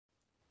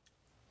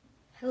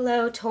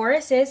Hello,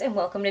 Tauruses, and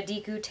welcome to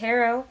Deku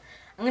Tarot.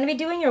 I'm going to be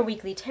doing your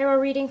weekly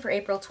tarot reading for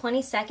April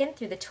 22nd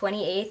through the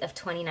 28th of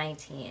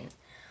 2019.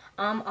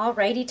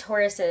 Alrighty,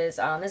 Tauruses,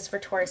 this is for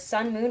Taurus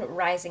Sun, Moon,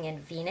 Rising, and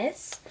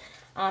Venus.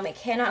 It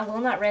cannot and will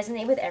not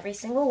resonate with every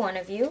single one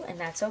of you, and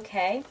that's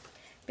okay.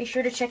 Be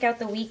sure to check out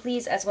the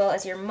weeklies as well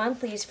as your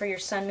monthlies for your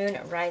Sun, Moon,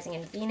 Rising,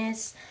 and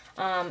Venus.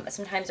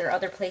 Sometimes our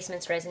other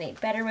placements resonate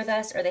better with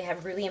us, or they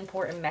have really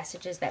important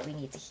messages that we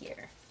need to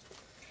hear.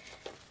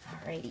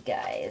 Alrighty,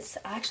 guys.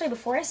 Actually,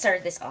 before I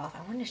started this off,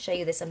 I wanted to show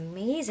you this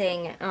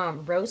amazing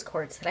rose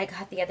quartz that I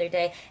got the other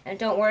day. And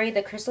don't worry,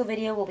 the crystal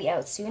video will be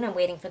out soon. I'm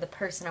waiting for the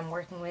person I'm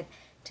working with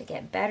to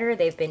get better.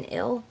 They've been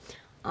ill,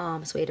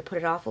 so we had to put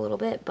it off a little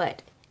bit.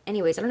 But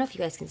anyways, I don't know if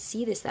you guys can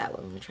see this that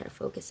well. I'm going to try to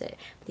focus it.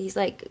 But he's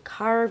like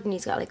carved, and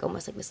he's got like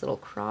almost like this little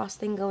cross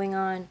thing going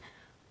on.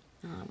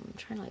 I'm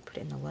trying to like put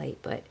it in the light,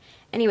 but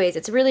anyways,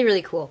 it's really,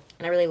 really cool.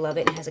 And I really love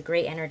it. It has a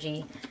great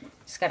energy.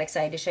 Just got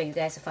excited to show you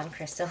guys a fun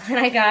crystal that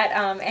I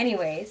got.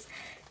 Anyways,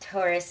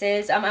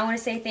 Tauruses, I want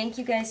to say thank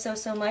you guys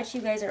so much.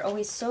 You guys are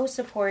always so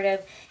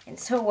supportive and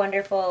so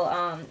wonderful.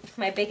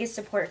 My biggest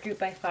support group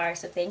by far,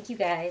 so thank you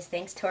guys.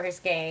 Thanks, Taurus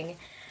gang.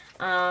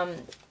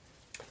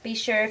 Be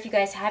sure, if you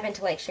guys haven't,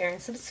 to like, share,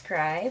 and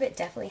subscribe. It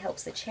definitely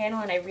helps the channel,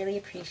 and I really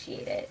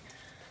appreciate it.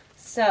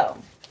 So,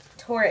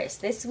 Taurus,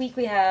 this week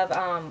we have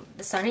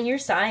the sun in your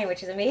sign,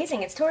 which is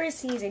amazing. It's Taurus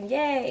season,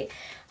 yay!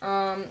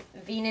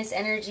 Venus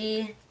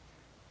energy.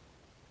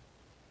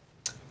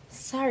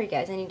 Sorry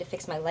guys, I need to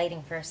fix my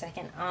lighting for a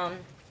second.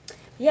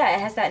 Yeah, it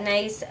has that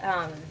nice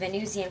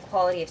Venusian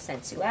quality of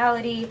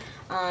sensuality,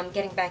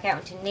 getting back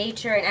out into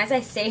nature. And as I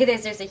say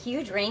this, there's a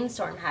huge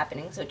rainstorm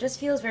happening, so it just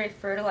feels very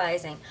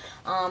fertilizing.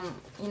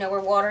 You know,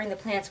 we're watering the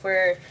plants,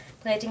 we're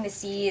planting the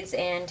seeds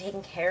and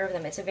taking care of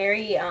them. It's a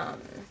very,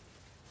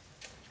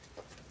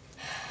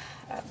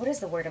 what is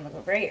the word I'm looking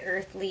for? Very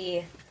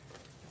earthly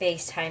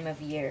based time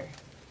of year.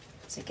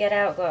 So get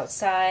out, go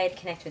outside,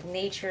 connect with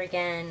nature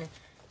again.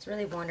 It's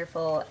really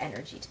wonderful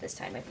energy to this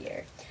time of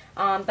year.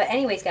 But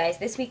anyways, guys,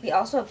 this week we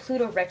also have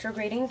Pluto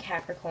retrograding in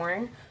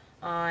Capricorn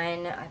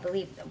on, I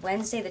believe,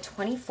 Wednesday the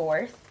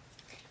 24th.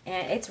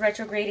 And it's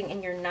retrograding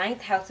in your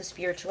 9th house of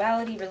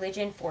spirituality,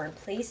 religion, foreign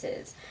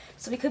places.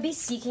 So we could be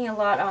seeking a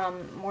lot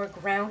more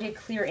grounded,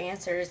 clear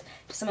answers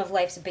to some of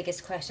life's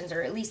biggest questions,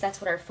 or at least that's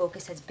what our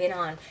focus has been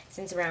on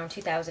since around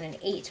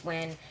 2008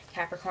 when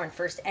Capricorn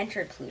first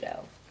entered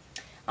Pluto.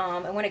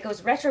 And when it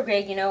goes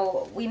retrograde, you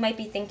know, we might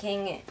be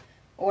thinking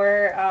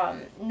or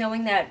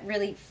knowing that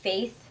really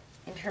faith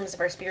in terms of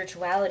our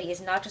spirituality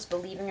is not just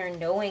believing or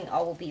knowing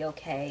all will be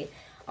okay,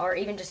 or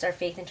even just our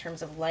faith in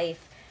terms of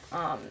life,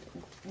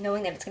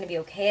 knowing that it's going to be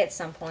okay at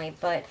some point,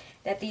 but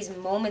that these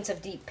moments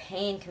of deep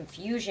pain,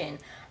 confusion,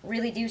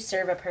 really do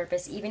serve a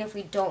purpose, even if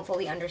we don't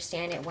fully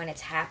understand it when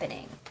it's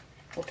happening.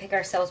 We'll pick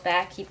ourselves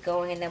back, keep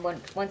going, and then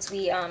once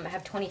we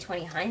have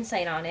 20/20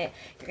 hindsight on it,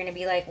 you're going to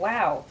be like,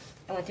 wow,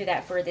 I went through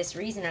that for this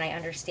reason, and I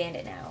understand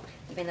it now,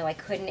 even though I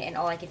couldn't, and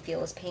all I could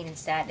feel was pain and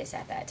sadness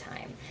at that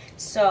time.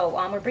 So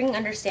we're bringing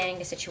understanding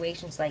to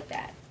situations like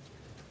that.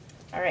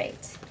 All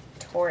right,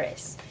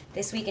 Taurus.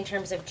 This week in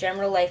terms of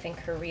general life and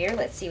career,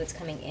 let's see what's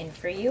coming in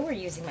for you. We're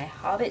using my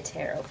Hobbit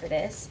Tarot for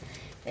this.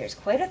 There's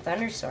quite a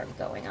thunderstorm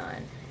going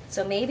on.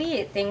 So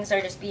maybe things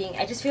are just being,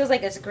 it just feels like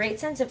there's a great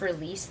sense of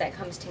release that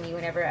comes to me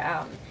whenever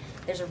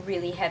there's a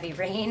really heavy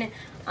rain,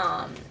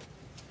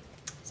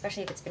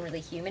 especially if it's been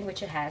really humid,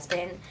 which it has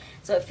been.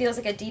 So it feels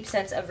like a deep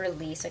sense of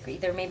release. Like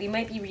either maybe you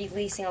might be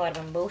releasing a lot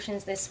of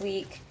emotions this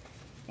week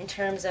in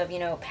terms of, you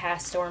know,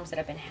 past storms that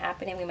have been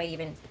happening. We might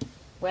even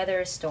weather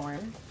a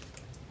storm.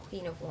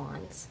 Queen of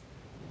Wands.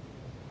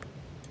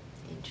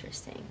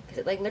 Interesting. Because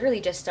it like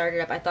literally just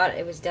started up. I thought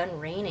it was done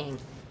raining.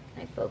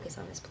 Can I focus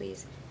on this,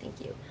 please?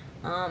 Thank you.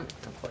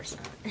 Of course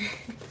not.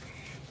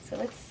 So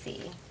let's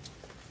see.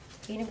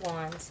 Queen of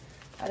Wands.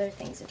 Other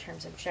things in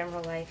terms of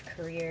general life,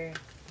 career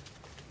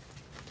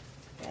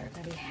that are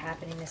going to be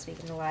happening this week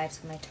in the lives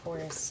of my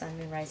Taurus, Sun,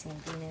 Moon, Rising,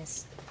 and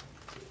Venus.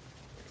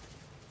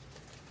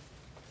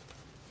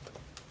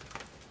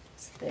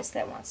 So this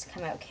that wants to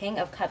come out. King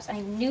of Cups.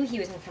 I knew he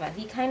was going to come out.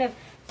 He kind of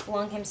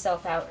flung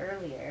himself out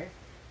earlier.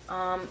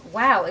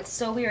 Wow, it's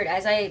so weird.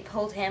 As I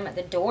pulled him,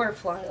 the door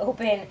flung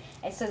open.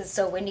 It says it's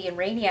so windy and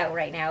rainy out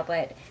right now,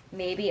 but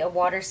maybe a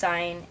water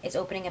sign is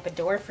opening up a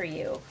door for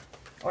you.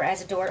 Or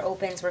as a door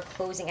opens, we're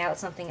closing out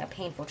something, a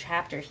painful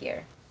chapter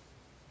here.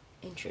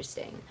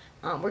 Interesting.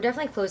 We're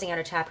definitely closing out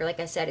a chapter. Like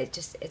I said,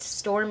 it's a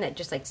storm that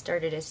just like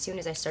started as soon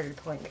as I started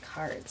pulling the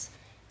cards.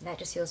 And that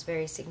just feels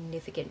very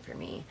significant for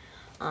me.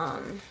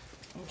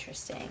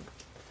 Interesting.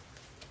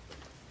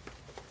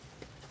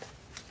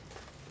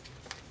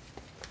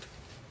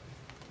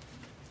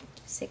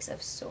 Six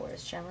of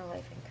Swords, general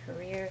life and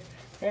career.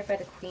 Led by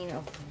the Queen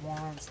of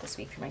Wands this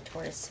week for my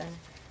Taurus Sun.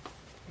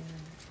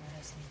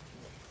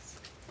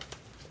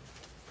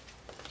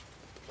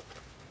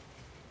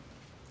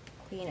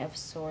 Queen of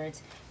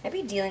Swords. I'd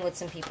be dealing with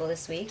some people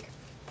this week.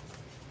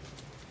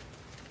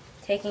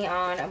 Taking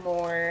on a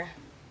more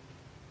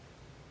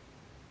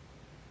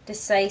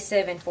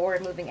decisive and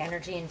forward-moving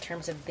energy in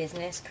terms of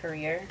business,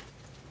 career.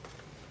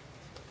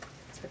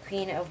 The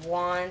Queen of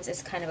Wands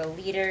is kind of a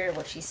leader.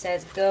 What she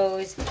says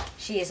goes.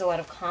 She has a lot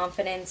of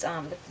confidence.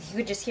 You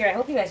could just hear, I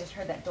hope you guys just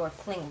heard that door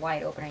fling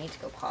wide open. I need to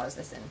go pause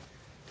this and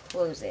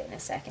close it in a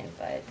second,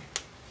 but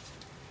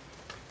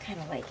kind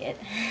of like it.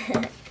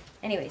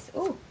 Anyways,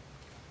 ooh.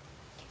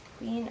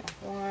 Queen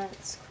of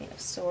Wands, Queen of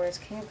Swords,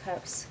 King of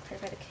Cups.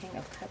 Clarify the King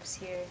of Cups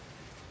here.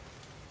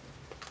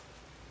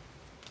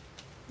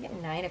 We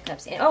get 9 of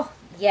Cups. And, oh,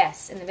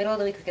 yes. In the middle of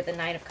the week, we get the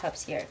 9 of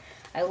Cups here.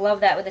 I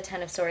love that with the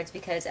 10 of Swords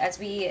because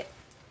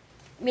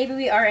maybe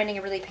we are ending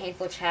a really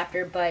painful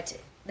chapter, but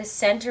the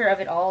center of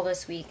it all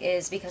this week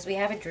is because we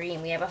have a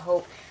dream, we have a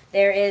hope.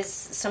 There is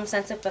some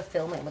sense of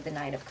fulfillment with the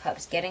 9 of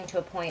Cups, getting to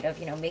a point of,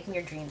 making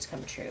your dreams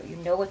come true. You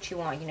know what you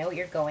want, you know what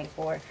you're going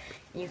for,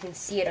 and you can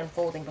see it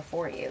unfolding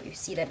before you. You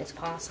see that it's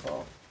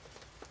possible.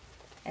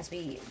 As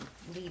we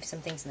leave some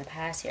things in the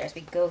past here, as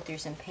we go through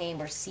some pain,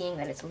 we're seeing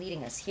that it's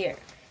leading us here.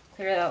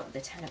 Clear out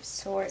the 10 of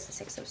Swords, the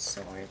 6 of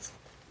Swords.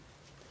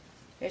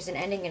 There's an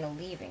ending and a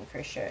leaving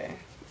for sure.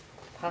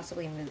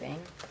 Possibly moving.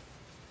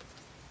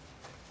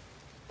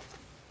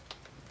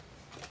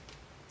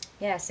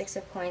 Yeah, 6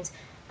 of Coins.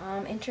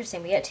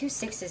 Interesting. We got 2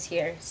 6s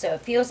here. So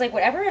it feels like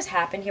whatever has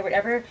happened here,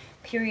 whatever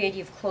period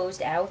you've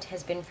closed out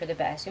has been for the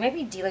best. We might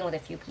be dealing with a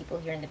few people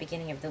here in the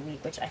beginning of the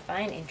week, which I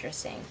find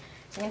interesting.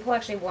 So I'm going to pull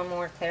actually one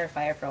more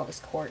clarifier for all this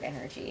court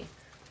energy.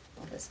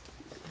 All this.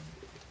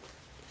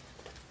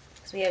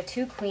 So we have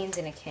 2 queens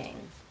and a king.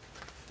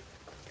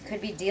 Could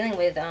be dealing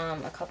with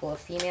a couple of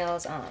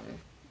females.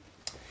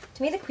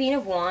 To me, the Queen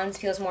of Wands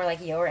feels more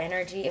like your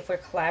energy. If we're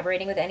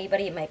collaborating with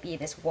anybody, it might be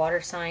this water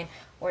sign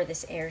or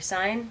this air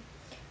sign.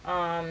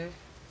 You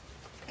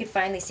could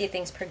finally see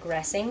things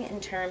progressing in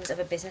terms of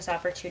a business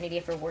opportunity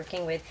if we're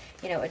working with,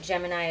 a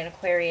Gemini, an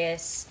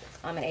Aquarius,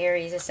 an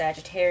Aries, a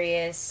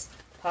Sagittarius,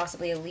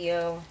 possibly a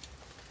Leo.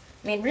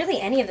 I mean, really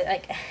any of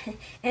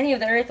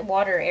the earth,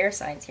 water, or air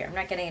signs here. I'm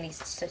not getting any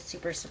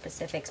super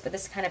specifics, but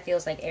this kind of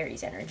feels like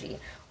Aries energy.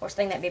 Or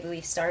something that maybe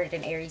we've started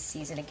an Aries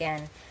season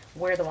again.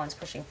 We're the ones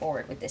pushing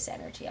forward with this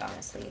energy,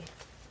 honestly.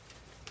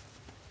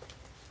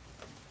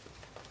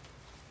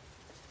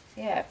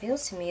 Yeah, it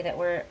feels to me that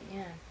we're,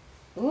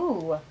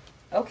 Ooh,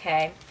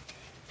 okay.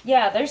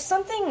 Yeah, there's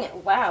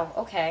something, wow,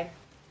 okay.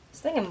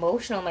 Something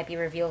emotional might be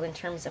revealed in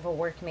terms of a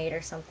workmate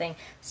or something.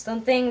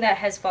 Something that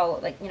has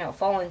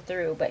fallen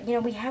through. But,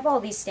 we have all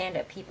these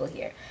stand-up people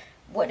here.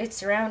 What it's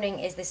surrounding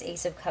is this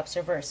Ace of Cups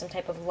reversed. Some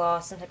type of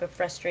loss, some type of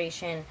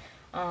frustration.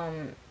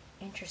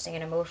 Interesting,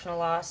 an emotional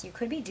loss. You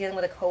could be dealing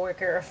with a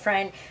coworker or a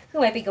friend who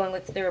might be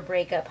going through a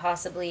breakup,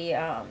 possibly.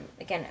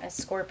 Again, a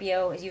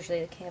Scorpio is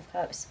usually the King of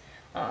Cups.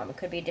 It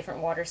could be a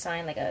different water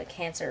sign, like a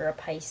Cancer or a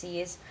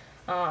Pisces.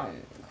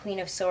 Queen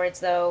of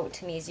Swords, though,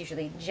 to me is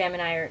usually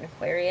Gemini or an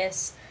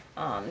Aquarius.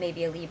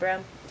 Maybe a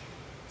Libra.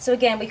 So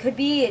again, we could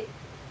be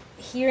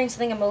hearing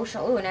something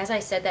emotional. Ooh, and as I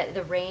said, that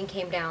the rain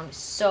came down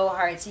so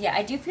hard. So yeah,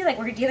 I do feel like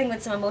we're dealing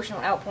with some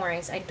emotional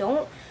outpourings. I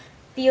don't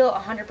feel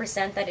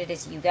 100% that it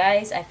is you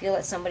guys. I feel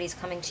that somebody's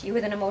coming to you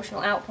with an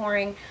emotional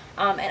outpouring.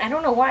 And I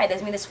don't know why.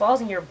 This falls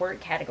in your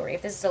work category.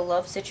 If this is a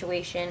love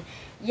situation,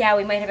 yeah,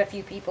 we might have a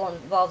few people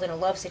involved in a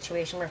love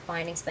situation. We're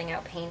finding something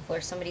out painful,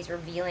 or somebody's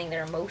revealing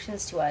their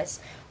emotions to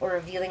us, or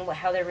revealing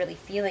how they're really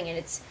feeling, and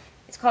it's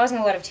causing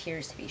a lot of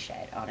tears to be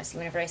shed, honestly.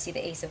 Whenever I see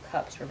the Ace of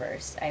Cups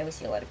reversed, I always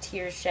see a lot of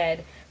tears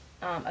shed,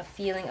 a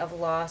feeling of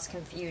loss,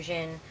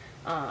 confusion,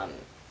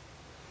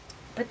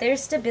 but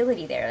there's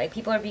stability there. Like,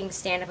 people are being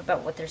stand-up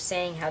about what they're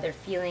saying, how they're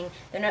feeling.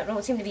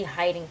 Don't seem to be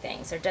hiding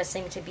things. There does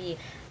seem to be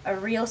a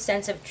real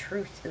sense of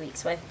truth to the week.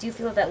 So I do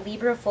feel that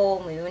Libra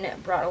full moon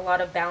brought a lot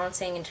of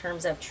balancing in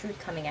terms of truth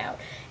coming out,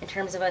 in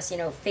terms of us,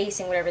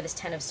 facing whatever this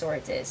 10 of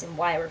Swords is and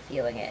why we're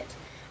feeling it.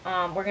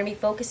 We're going to be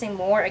focusing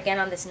more, again,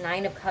 on this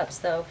 9 of Cups,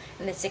 though,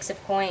 and the 6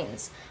 of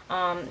Coins.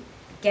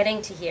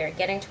 Getting to here,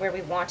 getting to where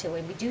we want to,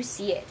 and we do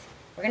see it.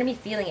 We're going to be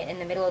feeling it in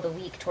the middle of the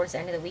week, towards the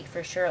end of the week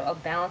for sure,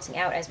 of balancing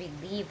out as we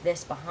leave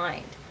this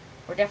behind.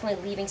 We're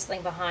definitely leaving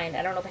something behind.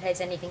 I don't know if it has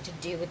anything to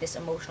do with this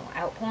emotional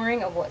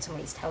outpouring of what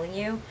somebody's telling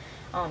you.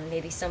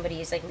 Maybe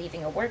somebody's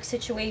leaving a work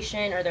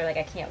situation, or they're like,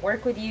 I can't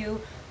work with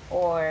you,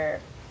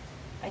 or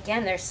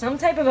again, there's some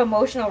type of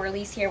emotional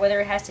release here, whether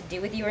it has to do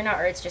with you or not,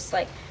 or it's just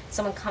like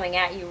someone coming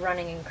at you,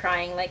 running and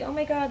crying, like, oh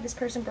my god, this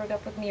person broke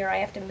up with me, or I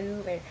have to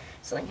move, or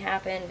something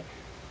happened.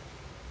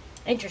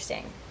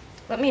 Interesting.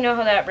 Let me know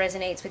how that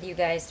resonates with you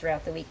guys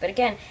throughout the week. But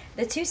again,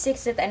 the 2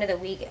 6s at the end of the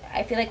week,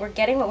 I feel like we're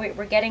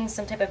getting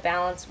some type of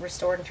balance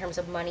restored in terms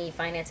of money,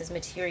 finances,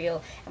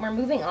 material, and we're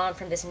moving on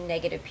from this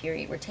negative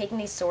period. We're taking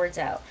these swords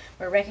out.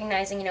 We're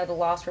recognizing, the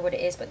loss for what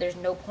it is, but there's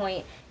no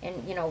point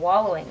in,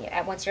 wallowing.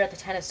 Once you're at the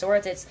 10 of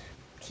Swords, it's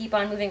keep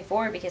on moving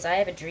forward because I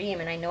have a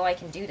dream and I know I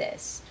can do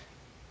this.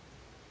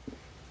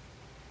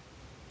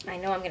 I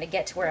know I'm going to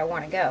get to where I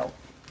want to go.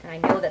 And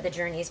I know that the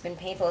journey has been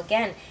painful.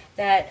 Again,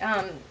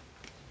 that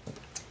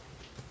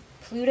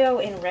Pluto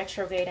in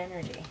retrograde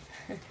energy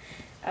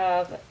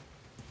of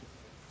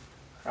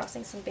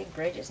crossing some big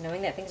bridges,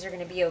 knowing that things are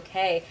going to be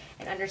okay,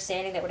 and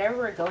understanding that whatever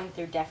we're going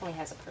through definitely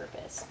has a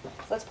purpose. So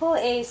let's pull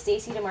a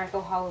Stacey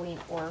DeMarco Halloween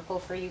Oracle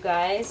for you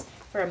guys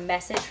for a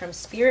message from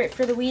Spirit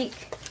for the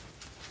week.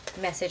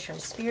 message from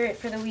Spirit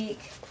for the week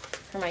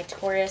for my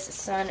Taurus,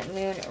 Sun,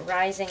 Moon,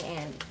 Rising,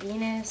 and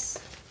Venus.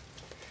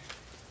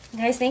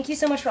 Guys, thank you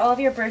so much for all of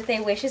your birthday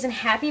wishes, and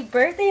happy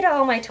birthday to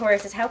all my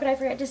Tauruses. How could I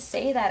forget to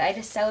say that? I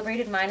just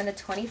celebrated mine on the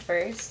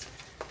 21st.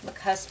 I'm a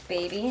cusp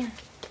baby.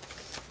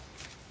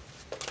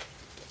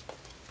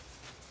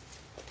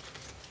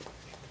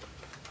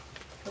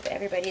 Hope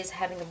everybody is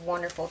having a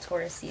wonderful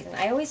Taurus season.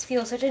 I always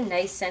feel such a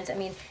nice sense. I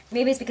mean,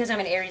 maybe it's because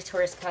I'm an Aries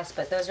Taurus cusp,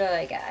 but those are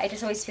like, I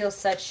just always feel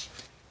such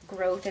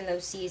growth in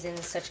those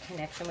seasons, such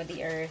connection with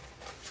the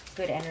earth,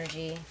 good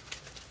energy.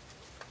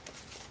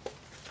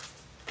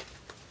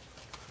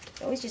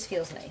 It always just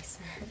feels nice.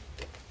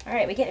 All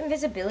right, we get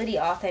invisibility,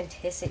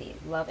 authenticity.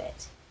 Love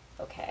it.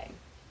 Okay.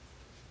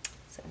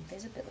 So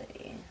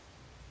invisibility.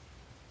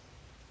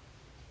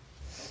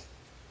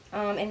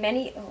 And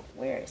many, oh,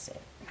 where is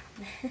it?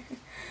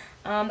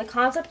 The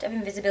concept of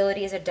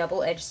invisibility is a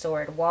double-edged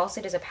sword. Whilst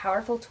it is a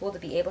powerful tool to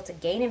be able to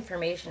gain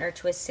information or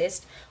to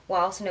assist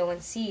whilst no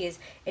one sees,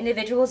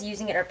 individuals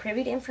using it are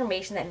privy to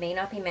information that may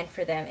not be meant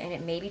for them, and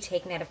it may be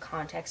taken out of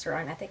context or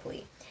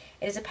unethically.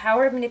 It is a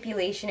power of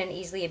manipulation and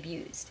easily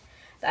abused.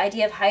 The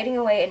idea of hiding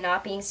away and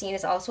not being seen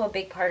is also a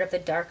big part of the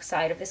dark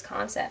side of this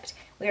concept.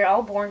 We are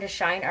all born to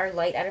shine our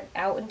light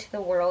out into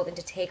the world and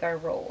to take our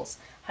roles.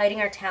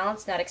 Hiding our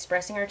talents, not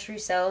expressing our true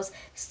selves,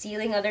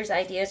 stealing others'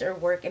 ideas or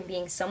work, and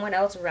being someone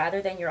else rather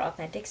than your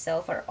authentic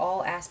self are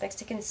all aspects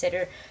to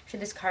consider should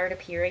this card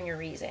appear in your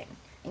reading.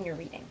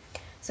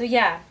 So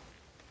yeah,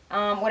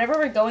 whatever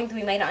we're going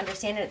through, we might not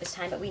understand it at this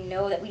time, but we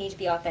know that we need to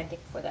be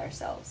authentic with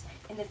ourselves.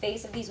 In the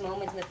face of these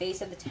moments, in the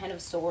face of the Ten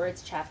of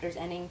Swords, chapters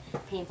ending,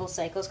 painful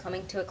cycles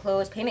coming to a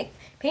close,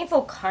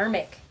 painful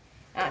karmic,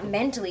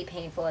 mentally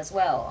painful as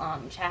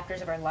well,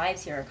 chapters of our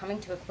lives here are coming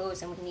to a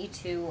close, and we need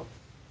to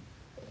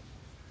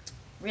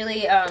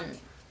really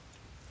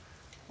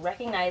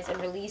recognize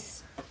and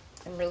release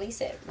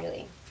it,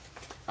 really,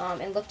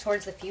 and look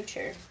towards the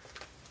future.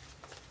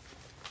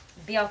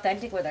 Be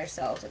authentic with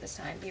ourselves at this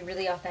time. Be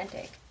really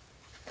authentic.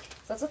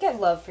 So let's look at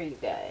love for you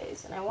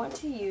guys. And I want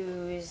to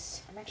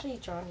use, I'm actually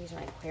drawn to use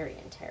my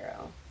Aquarian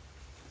Tarot.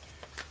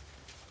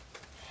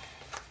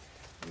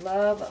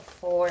 Love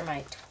for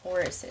my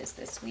Tauruses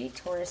this week.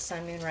 Taurus,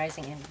 Sun, Moon,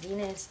 Rising, and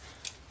Venus.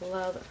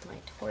 Love for my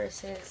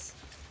Tauruses.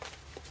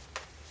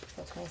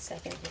 April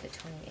 22nd through the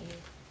 28th.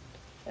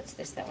 What's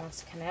this that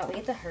wants to come out? We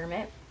get the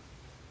Hermit.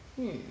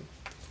 It's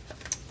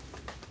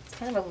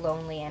kind of a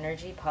lonely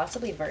energy.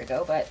 Possibly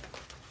Virgo, but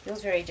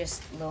feels very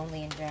just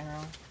lonely in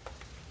general.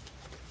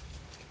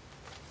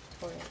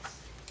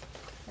 Taurus.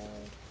 Okay.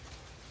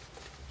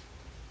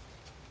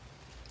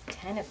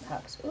 Ten of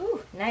Cups.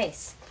 Ooh,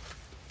 nice.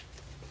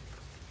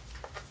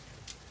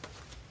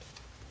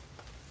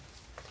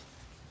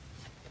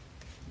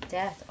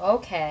 Death.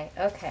 Okay,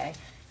 okay.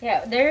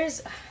 Yeah,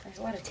 there's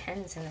a lot of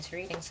tens in this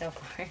reading so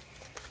far.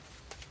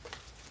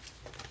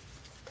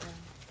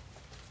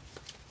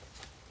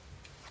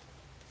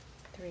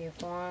 Three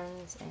of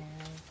Wands, and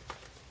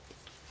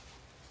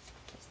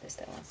what's this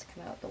that wants to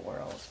come out? The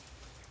World.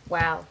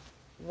 Wow,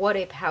 what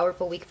a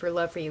powerful week for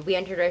love for you. We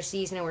entered our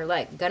season and we're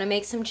like, gonna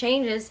make some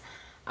changes.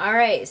 All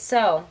right,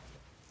 so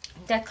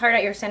death card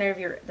at the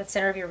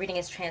center of your reading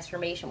is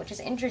transformation, which is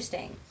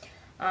interesting.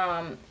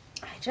 I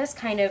just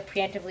kind of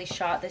preemptively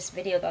shot this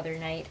video the other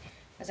night.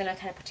 I was going to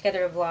kind of put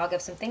together a vlog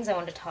of some things I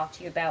wanted to talk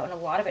to you about, and a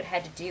lot of it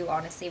had to do,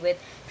 honestly,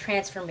 with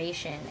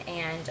transformation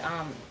and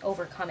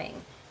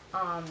overcoming.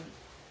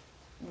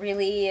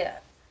 Really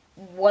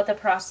what the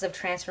process of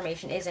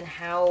transformation is and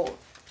how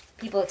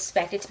people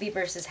expect it to be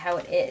versus how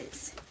it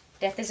is.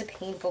 Death is a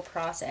painful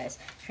process.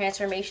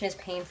 Transformation is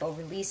painful.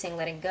 Releasing,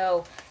 letting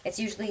go. It's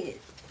usually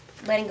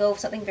letting go of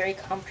something very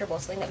comfortable,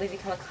 something that we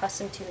become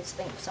accustomed to,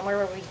 somewhere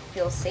where we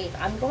feel safe.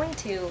 I'm going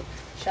to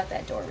shut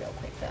that door real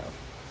quick, though.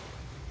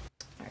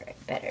 All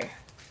right, better.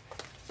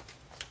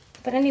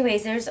 But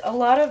anyways, there's a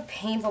lot of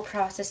painful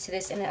process to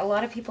this, and a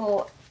lot of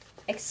people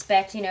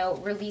expect,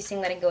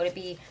 releasing, letting go to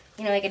be,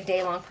 like a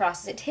day-long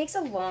process. It takes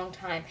a long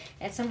time,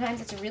 and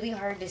sometimes it's really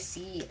hard to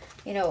see,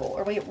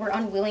 or we're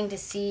unwilling to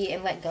see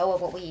and let go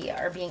of what we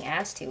are being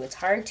asked to. It's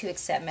hard to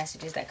accept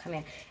messages that come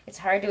in. It's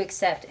hard to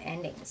accept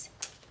endings.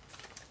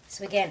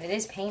 So again, it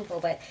is painful,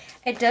 but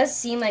it does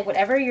seem like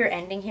whatever you're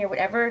ending here,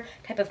 whatever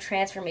type of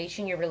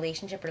transformation your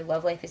relationship or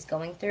love life is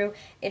going through,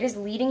 it is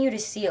leading you to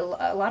see a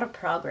lot of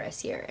progress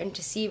here and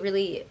to see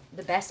really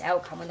the best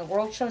outcome. When the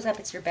world shows up,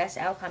 it's your best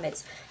outcome.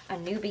 It's a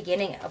new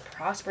beginning, a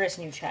prosperous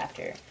new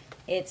chapter.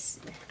 It's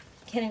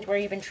getting to where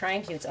you've been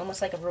trying to. It's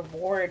almost like a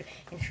reward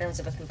in terms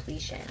of a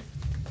completion.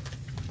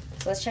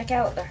 So let's check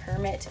out the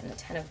Hermit and the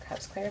Ten of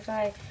Cups.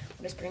 Clarify.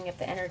 We'll just bring up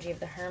the energy of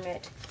the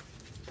Hermit,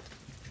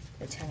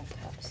 the Ten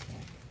of Cups here.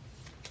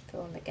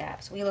 Fill in the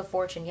gaps. Wheel of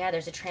Fortune. Yeah,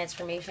 there's a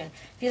transformation.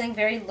 Feeling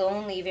very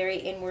lonely, very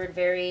inward,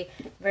 very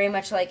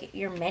much like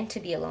you're meant to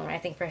be alone. I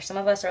think for some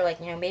of us are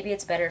like, maybe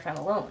it's better if I'm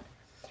alone.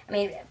 I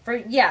mean,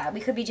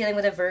 we could be dealing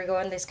with a Virgo,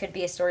 and this could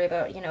be a story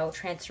about,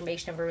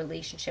 transformation of a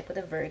relationship with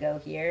a Virgo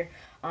here,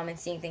 and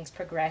seeing things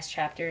progress,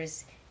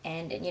 chapters,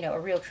 and, a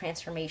real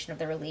transformation of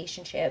the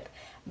relationship.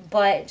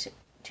 But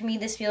to me,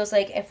 this feels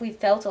like if we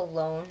felt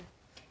alone,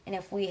 And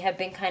if we have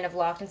been kind of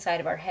locked inside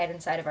of our head,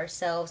 inside of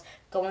ourselves,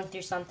 going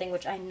through something,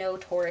 which I know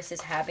Taurus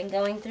is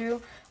going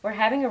through, we're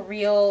having a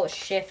real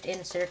shift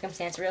in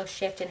circumstance, a real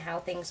shift in how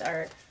things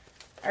are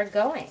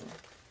going.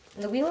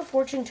 And the Wheel of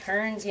Fortune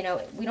turns, you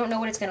know, we don't know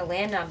what it's going to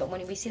land on, but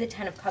when we see the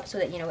Ten of Cups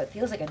with it, you know, it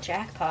feels like a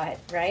jackpot,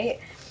 right?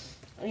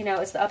 You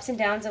know, it's the ups and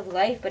downs of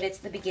life, but it's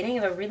the beginning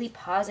of a really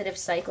positive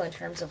cycle in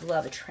terms of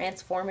love, a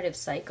transformative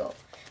cycle.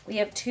 We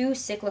have 2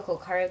 cyclical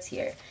cards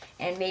here,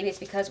 and maybe it's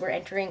because we're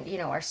entering, you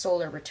know, our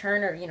solar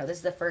return, or, you know, this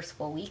is the first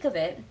full week of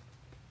it.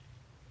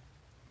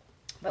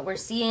 But we're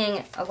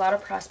seeing a lot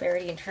of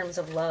prosperity in terms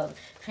of love,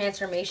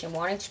 transformation,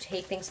 wanting to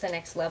take things to the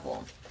next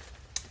level.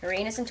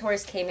 Uranus and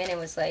Taurus came in and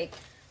was like,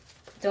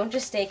 don't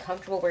just stay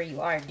comfortable where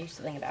you are, do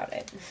something about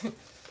it.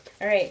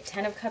 All right,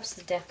 10 of Cups,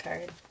 the Death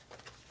card.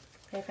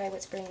 Clarify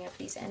what's bringing up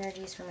these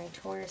energies for my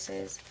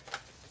Tauruses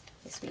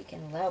this week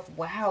in love.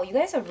 Wow, you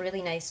guys have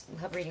really nice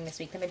love reading this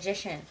week. The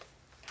Magician.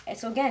 And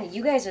so again,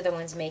 you guys are the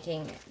ones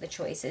making the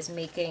choices,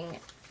 putting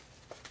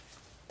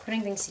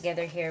things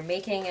together here,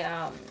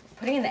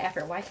 putting in the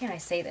effort. Why can't I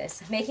say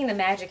this? Making the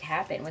magic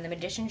happen. When the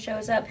Magician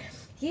shows up,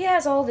 he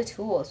has all the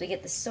tools. We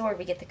get the sword,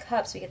 we get the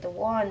cups, we get the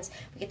wands,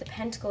 we get the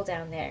pentacle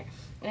down there.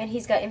 And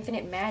he's got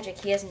infinite magic.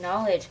 He has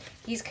knowledge.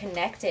 He's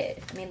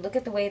connected. I mean, look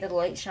at the way the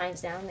light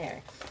shines down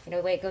there. You know,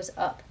 the way it goes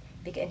up.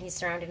 And he's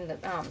surrounded in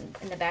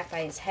the back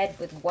by his head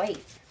with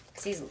white.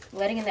 Because he's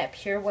letting in that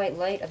pure white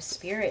light of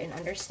spirit and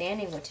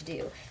understanding what to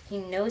do. He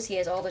knows he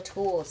has all the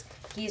tools.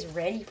 He's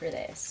ready for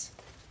this.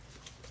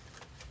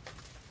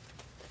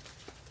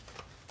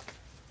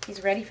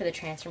 He's ready for the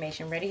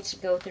transformation, ready to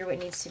go through what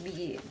needs to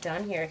be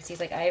done here. Because he's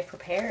like, I have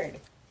prepared.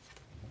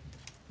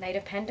 Knight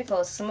of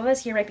Pentacles. Some of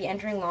us here might be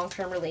entering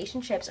long-term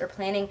relationships or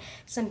planning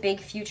some big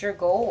future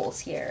goals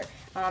here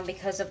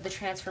because of the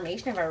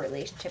transformation of our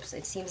relationships.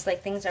 It seems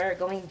like things are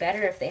going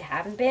better if they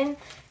haven't been.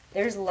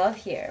 There's love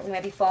here. We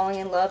might be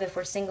falling in love if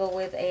we're single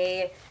with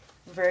a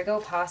Virgo,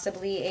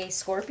 possibly a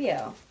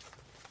Scorpio.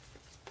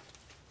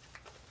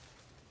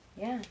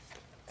 Yeah.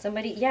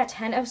 Somebody, yeah,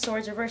 10 of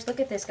Swords reversed. Look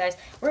at this, guys.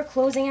 We're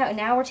closing out, and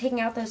now we're taking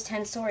out those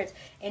 10 swords.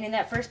 And in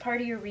that first part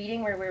of your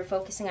reading where we were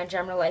focusing on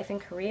general life and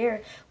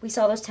career, we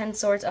saw those 10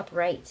 swords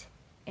upright.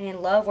 And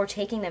in love, we're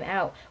taking them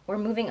out. We're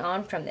moving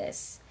on from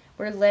this.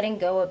 We're letting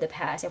go of the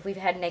past. If we've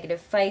had negative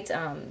fights,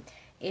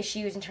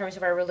 issues in terms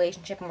of our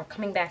relationship, and we're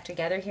coming back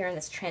together here in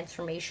this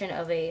transformation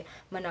of a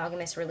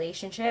monogamous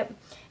relationship,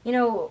 you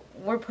know,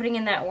 we're putting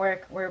in that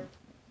work.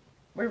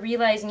 We're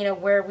realizing, you know,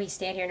 where we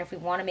stand here, and if we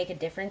want to make a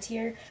difference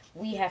here,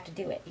 we have to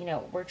do it. You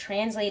know, we're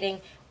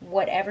translating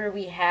whatever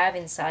we have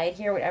inside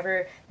here,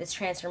 whatever this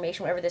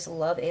transformation, whatever this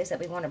love is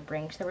that we want to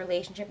bring to the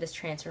relationship, this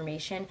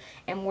transformation,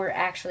 and we're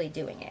actually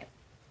doing it.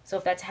 So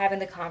if that's having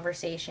the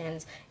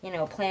conversations, you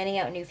know, planning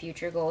out new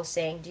future goals,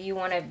 saying, do you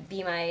want to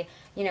be my,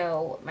 you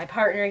know, my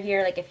partner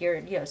here? Like if you're,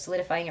 you know,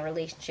 solidifying a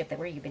relationship that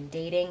where you've been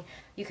dating,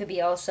 you could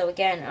be also,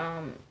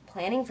 again,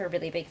 planning for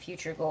really big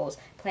future goals,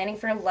 planning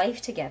for a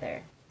life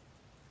together.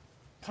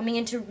 Coming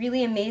into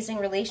really amazing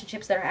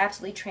relationships that are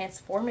absolutely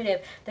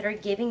transformative, that are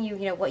giving you,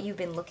 you know, what you've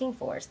been looking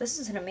for. So this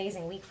is an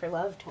amazing week for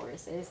love,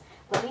 Tauruses.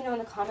 Let me know in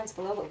the comments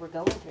below what we're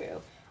going through.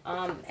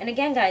 And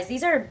again, guys,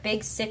 these are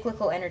big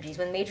cyclical energies.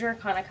 When major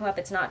arcana come up,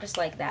 it's not just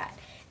like that.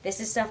 This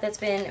is stuff that's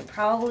been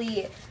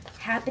probably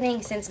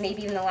happening since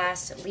maybe even the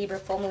last Libra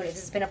full moon. This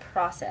has been a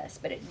process,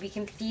 but we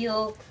can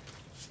feel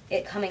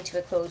it coming to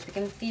a close. We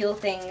can feel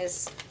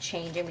things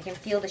changing. We can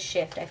feel the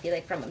shift, I feel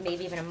like, from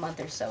maybe even a month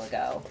or so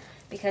ago.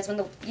 Because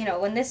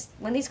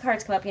when these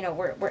cards come up, you know,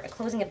 we're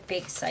closing a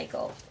big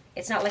cycle.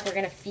 It's not like we're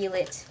going to feel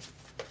it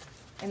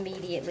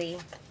immediately.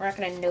 We're not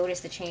going to notice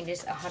the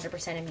changes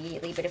 100%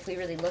 immediately, but if we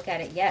really look at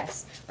it,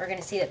 yes, we're going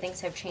to see that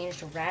things have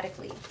changed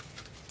radically.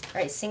 All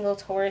right, single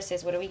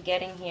Tauruses, what are we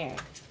getting here?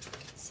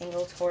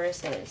 Single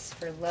Tauruses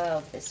for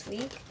love this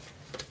week.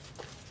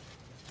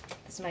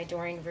 This is my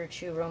Doreen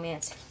Virtue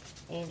Romance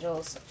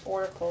Angels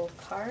Oracle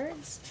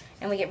cards.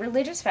 And we get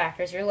religious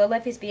factors. Your love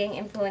life is being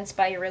influenced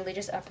by your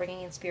religious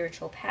upbringing and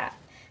spiritual path.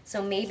 So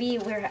maybe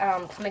we're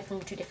coming from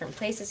 2 different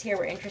places here.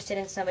 We're interested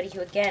in somebody who,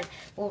 again,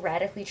 will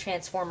radically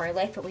transform our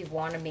life, but we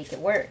want to make it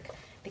work.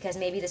 Because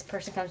maybe this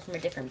person comes from a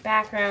different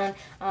background.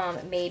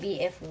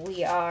 Maybe if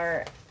we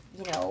are,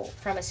 you know,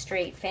 from a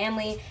straight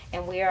family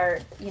and we are,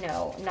 you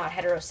know, not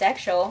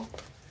heterosexual,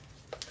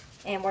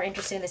 and we're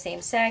interested in the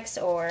same sex,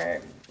 or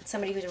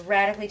somebody who's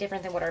radically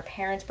different than what our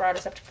parents brought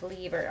us up to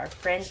believe, or our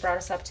friends brought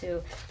us up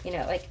to, you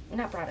know, like,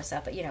 not brought us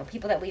up, but, you know,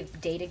 people that we've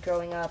dated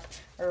growing up,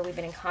 or we've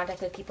been in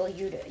contact with, people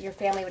your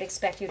family would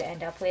expect you to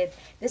end up with.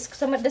 This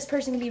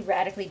person can be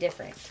radically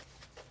different.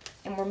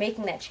 And we're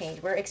making that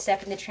change. We're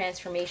accepting the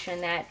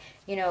transformation that,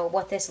 you know,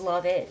 what this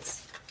love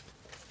is.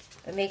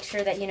 But make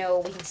sure that, you know,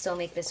 we can still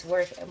make this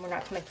work, and we're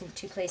not coming from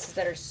 2 places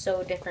that are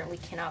so different we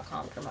cannot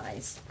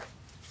compromise.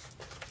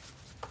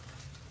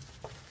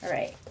 All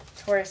right,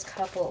 Taurus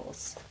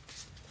couples.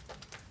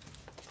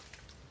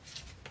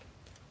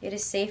 It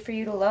is safe for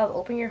you to love.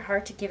 Open your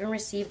heart to give and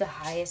receive the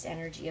highest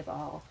energy of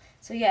all.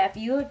 So yeah, if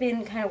you have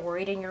been kind of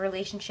worried in your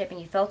relationship and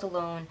you felt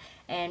alone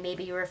and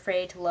maybe you were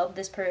afraid to love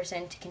this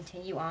person, to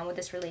continue on with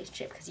this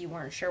relationship because you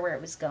weren't sure where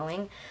it was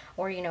going,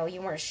 or you know,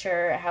 you weren't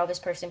sure how this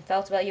person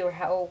felt about you or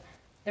how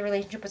the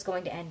relationship was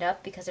going to end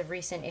up because of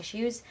recent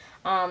issues,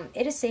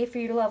 it is safe for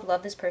you to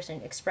love this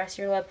person, express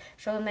your love,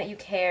 show them that you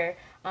care,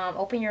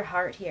 open your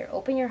heart here,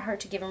 open your heart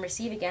to give and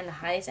receive, again, the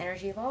highest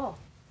energy of all.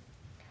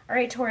 All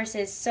right,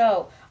 Tauruses,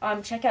 so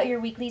check out your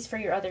weeklies for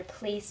your other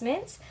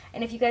placements.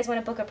 And if you guys want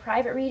to book a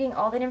private reading,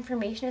 all that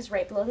information is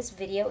right below this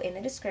video in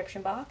the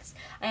description box.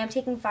 I am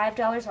taking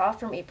 $5 off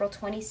from April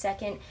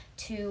 22nd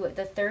to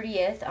the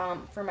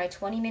 30th for my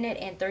 20-minute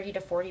and 30 to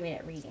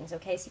 40-minute readings,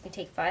 okay? So you can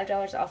take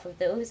 $5 off of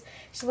those.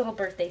 Just a little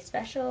birthday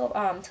special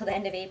till the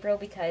end of April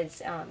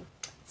because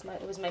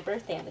it was my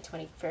birthday on the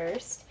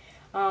 21st.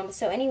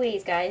 So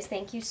anyways, guys,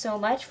 thank you so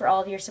much for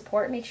all of your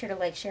support. Make sure to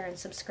like, share, and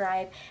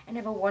subscribe, and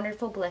have a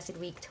wonderful, blessed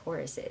week,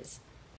 Tauruses.